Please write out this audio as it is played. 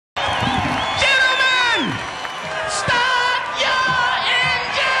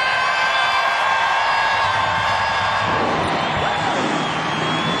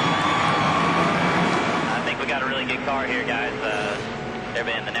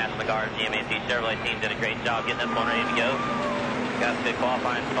National Guard GMAC Chevrolet team did a great job getting this one ready to go. Got a good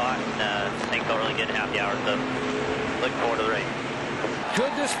qualifying spot, and I think they'll really get happy hour, so looking forward to the race. Could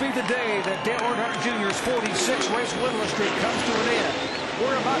this be the day that Dale Earnhardt Jr.'s 46-race winless streak comes to an end?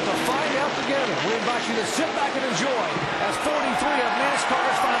 We're about to find out together. We invite you to sit back and enjoy as 43 of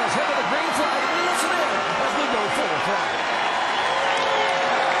NASCAR's finals head to the green flag. And listen in as we go full throttle.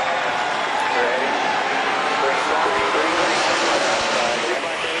 Ready? Green flag.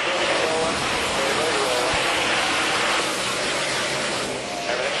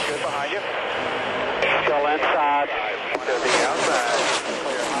 Everything's good behind you. Still inside. To the outside.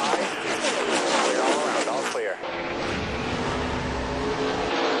 Clear high. Clear all around. All clear.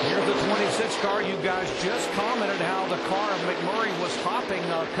 Here's the 26 car. You guys just commented how the car of McMurray was hopping,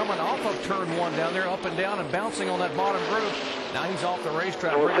 coming off of turn 1 down there, up and down and bouncing on that bottom group. Now he's off the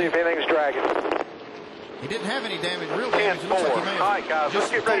racetrack. We'll see if anything's dragging. He didn't have any damage, real damage. 10-4. All right, guys,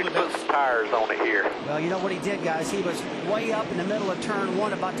 let's get ready to put some tires on it here. Well, you know what he did, guys? He was way up in the middle of turn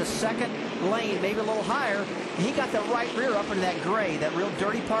 1, about the second lane, maybe a little higher. And he got the right rear up into that gray, that real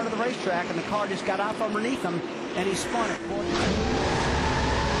dirty part of the racetrack, and the car just got off underneath him, and he spun it.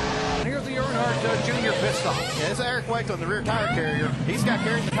 And here's the Earnhardt Jr. pit stop. Yeah, it's Eric Wakeland, the rear tire carrier. He's got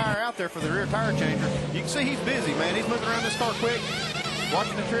carrying the tire out there for the rear tire changer. You can see he's busy, man. He's moving around this car quick.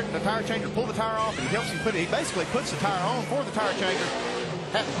 Watching the tire changer pull the tire off, and he helps him put it. He basically puts the tire on for the tire changer.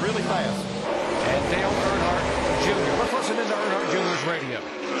 Happens really fast. And Dale Earnhardt Jr. Let's listen into Earnhardt Jr.'s radio.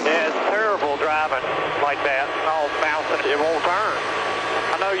 Yeah, it's terrible driving like that. All bouncing. It won't turn.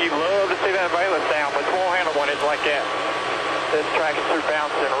 I know you love to see that valence down, but it won't handle when it's like that. This track is too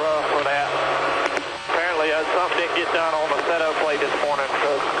bouncing and rough for that. Apparently, something didn't get done on the setup plate this morning,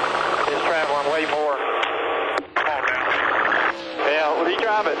 so it's traveling way more. Come on now. Yeah, well, you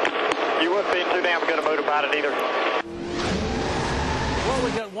drive it. You wouldn't be too damn good a motor pilot either. Well,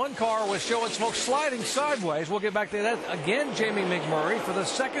 we got one car with showing smoke sliding sideways. We'll get back to that again. Jamie McMurray for the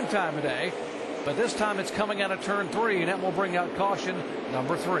second time today, but this time it's coming out of turn 3, and that will bring out caution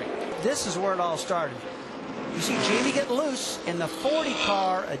number 3. This is where it all started. You see Jamie get loose in the 40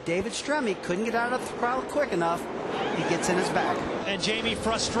 car. David Stremme couldn't get out of the crowd quick enough. He gets in his back. And Jamie,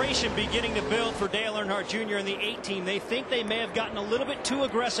 frustration beginning to build for Dale Earnhardt Jr. and the 8 team. They think they may have gotten a little bit too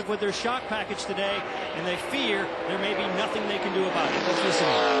aggressive with their shock package today, and they fear there may be nothing they can do about it. Let's listen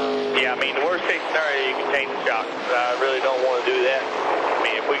in. Yeah, I mean, the worst case scenario, you can change the shocks. I really don't want to do that. I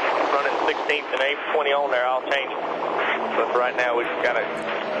mean, if we run in 16th and 8th, 20 on there, I'll change it. But right now, we just got to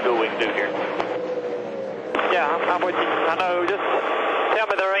do what we can do here. Yeah, I'm with you. I know, just tell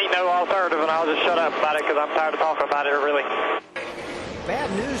me there ain't no alternative, and I'll just shut up about it because I'm tired of talking about it, really. Bad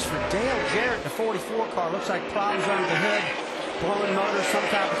news for Dale Jarrett, the 44 car. Looks like problems under the hood, blowing motor, some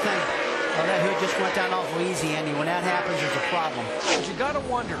type of thing. Oh, that hood just went down awful easy, Andy. When that happens, there's a problem. But you got to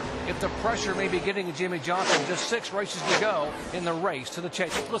wonder if the pressure may be getting to Jimmie Johnson. Just 6 races to go in the race to the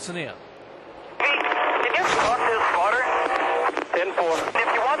chase. Listen in. Can you start this water? 10-4. If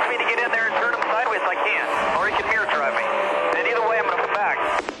he wants me to get in there and turn him sideways, I can. Or he can mirror drive me. And either way, I'm going to come back.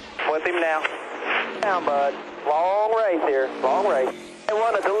 With him now. Down, bud. Long race here. Long race. I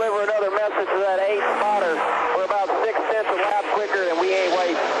want to deliver another message to that 8 spotter. We're about 6 tenths a lap quicker, and we ain't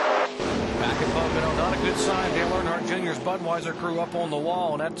waiting. Back at Pocono, not a good sign. Dale Earnhardt Jr.'s Budweiser crew up on the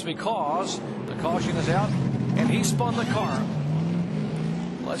wall, and that's because the caution is out, and he spun the car.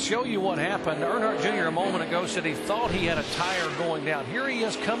 Let's show you what happened. Earnhardt Jr. a moment ago said he thought he had a tire going down. Here he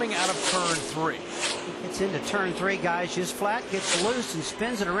is coming out of turn 3. Gets into turn 3, guys, just flat, gets loose and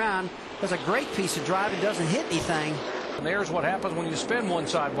spins it around. Does a great piece of driving, doesn't hit anything. And there's what happens when you spin one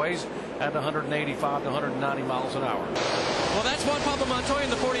sideways at 185 to 190 miles an hour. Well, that's Juan Pablo Montoya in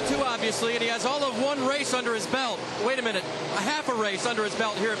the 42, obviously, and he has all of one race under his belt. Wait a minute, a half a race under his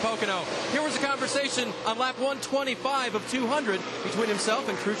belt here at Pocono. Here was a conversation on lap 125 of 200 between himself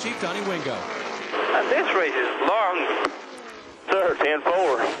and crew chief Donnie Wingo. This race is long. Sir,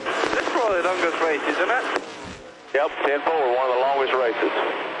 10-4. This is probably the longest race, isn't it? Yep, 10-4, one of the longest races.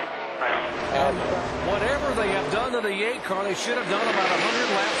 And whatever they have done to the 8 car, they should have done about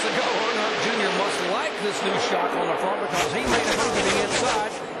 100 laps ago. Earnhardt Jr. must like this new shock on the front because he made a move to the inside,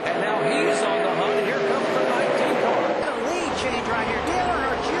 and now he's on the hunt. And here comes the 19 car. The lead change right here. Dale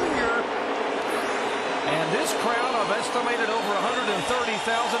Earnhardt Jr. And this crowd of estimated over 130,000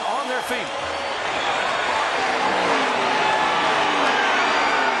 on their feet.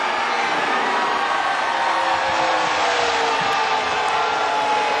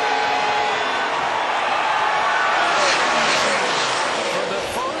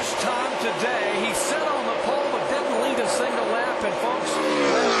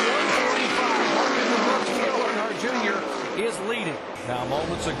 Is leading. Now,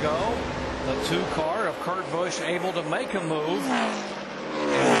 moments ago, the 2 car of Kurt Busch able to make a move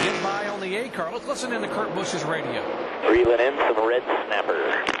and get by on the A car. Let's listen in to Kurt Busch's radio. Reeling in some red snapper.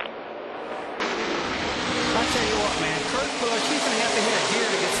 I'll tell you what, man, Kurt Busch, he's going to have to hit a gear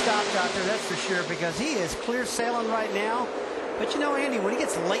to get stopped out there, that's for sure, because he is clear sailing right now. But you know, Andy, when he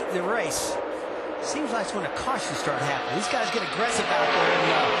gets late in the race, it seems like it's when the cautions start happening. These guys get aggressive out there,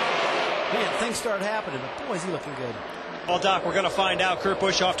 and man, things start happening. But boy, is he looking good. Well, Doc, we're going to find out. Kurt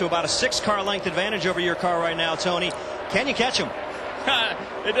Busch off to about a 6-car length advantage over your car right now, Tony. Can you catch him?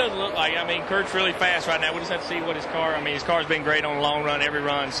 It doesn't look like. I mean, Kurt's really fast right now. We just have to see what his car. I mean, his car's been great on the long run, every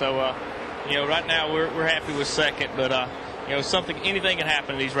run. So, you know, right now we're happy with second. But you know, anything can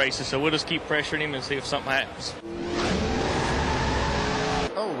happen in these races. So we'll just keep pressuring him and see if something happens.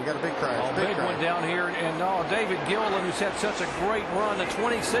 Oh, we got a big crash. Big one down here. And David Gilliland, who's had such a great run. The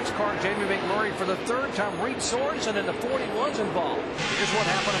 26 car, Jamie McMurray for the 3rd time. Reed Sorensen and the 41's involved. Here's what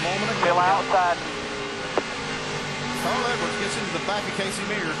happened a moment ago. Still outside. Carl Edwards gets into the back of Casey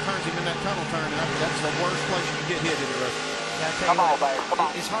Mears, turns him in that tunnel turn, and that's the worst place you can get hit in the race. Yeah, Come on, babe. Come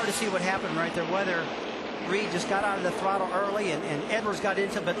on. It's hard to see what happened right there, whether Reed just got out of the throttle early and Edwards got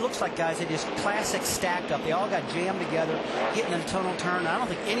into it, but it looks like, guys, they just classic stack up. They all got jammed together, hitting the tunnel turn. I don't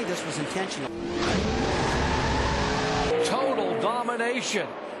think any of this was intentional. Total domination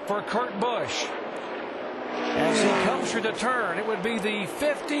for Kurt Busch. As he comes through the turn, it would be the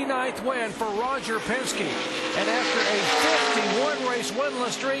 59th win for Roger Penske. And after a 51-race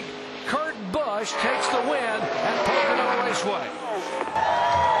winless streak, Kurt Busch takes the win at Pocono Raceway.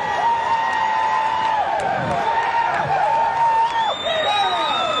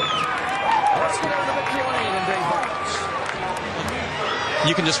 Let's get on to Mickey Lane and Dave Barnes.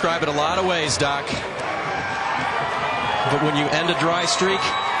 You can describe it a lot of ways, Doc. But when you end a dry streak,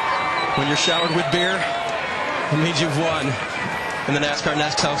 when you're showered with beer, it means you've won in the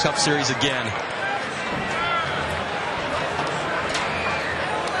NASCAR Cup Series again.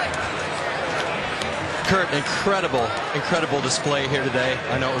 Kurt, incredible display here today.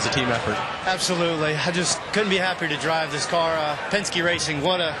 I know it was a team effort. Absolutely. I just couldn't be happier to drive this car. Penske Racing,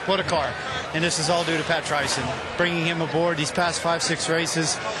 what a car. And this is all due to Pat Tryson. Bringing him aboard these past 5-6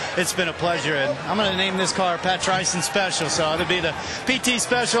 races, it's been a pleasure. And I'm going to name this car Pat Tryson Special. So it'll be the PT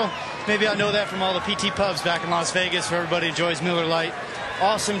Special. Maybe I know that from all the PT pubs back in Las Vegas where everybody enjoys Miller Lite.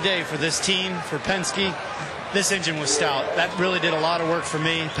 Awesome day for this team, for Penske. This engine was stout. That really did a lot of work for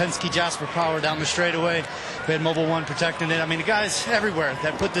me. Penske Jasper Power down the straightaway. We had Mobil 1 protecting it. I mean, the guys everywhere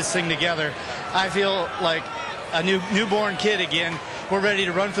that put this thing together. I feel like a newborn kid again. We're ready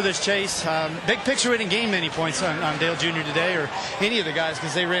to run for this chase. Big picture, we didn't gain many points on Dale Jr. today or any of the guys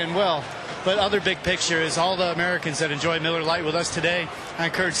because they ran well. But other big picture is all the Americans that enjoy Miller Lite with us today. I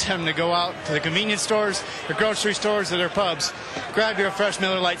encourage them to go out to the convenience stores, the grocery stores, or their pubs. Grab your fresh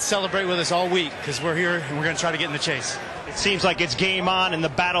Miller Lite, celebrate with us all week because we're here and we're going to try to get in the chase. It seems like it's game on in the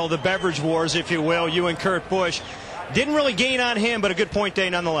battle of the beverage wars, if you will. You and Kurt Busch. Didn't really gain on him, but a good point day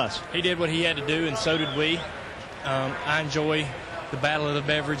nonetheless. He did what he had to do, and so did we. I enjoy the battle of the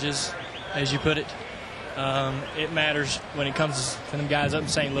beverages, as you put it. It matters when it comes to them guys up in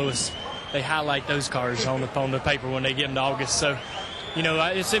St. Louis. They highlight those cars on the paper when they get into August. So, you know,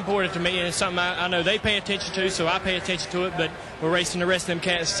 it's important to me, and it's something I know they pay attention to, so I pay attention to it, but we're racing the rest of them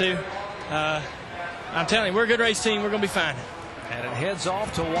cats too. I'm telling you, we're a good race team. We're going to be fine. And it heads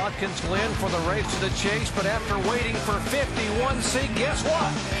off to Watkins Glen for the race to the chase, but after waiting for 51C, guess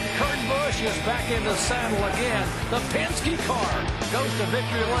what? Kurt Busch is back in the saddle again. The Penske car goes to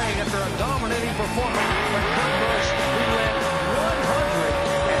victory lane after a dominating performance from Kurt Busch.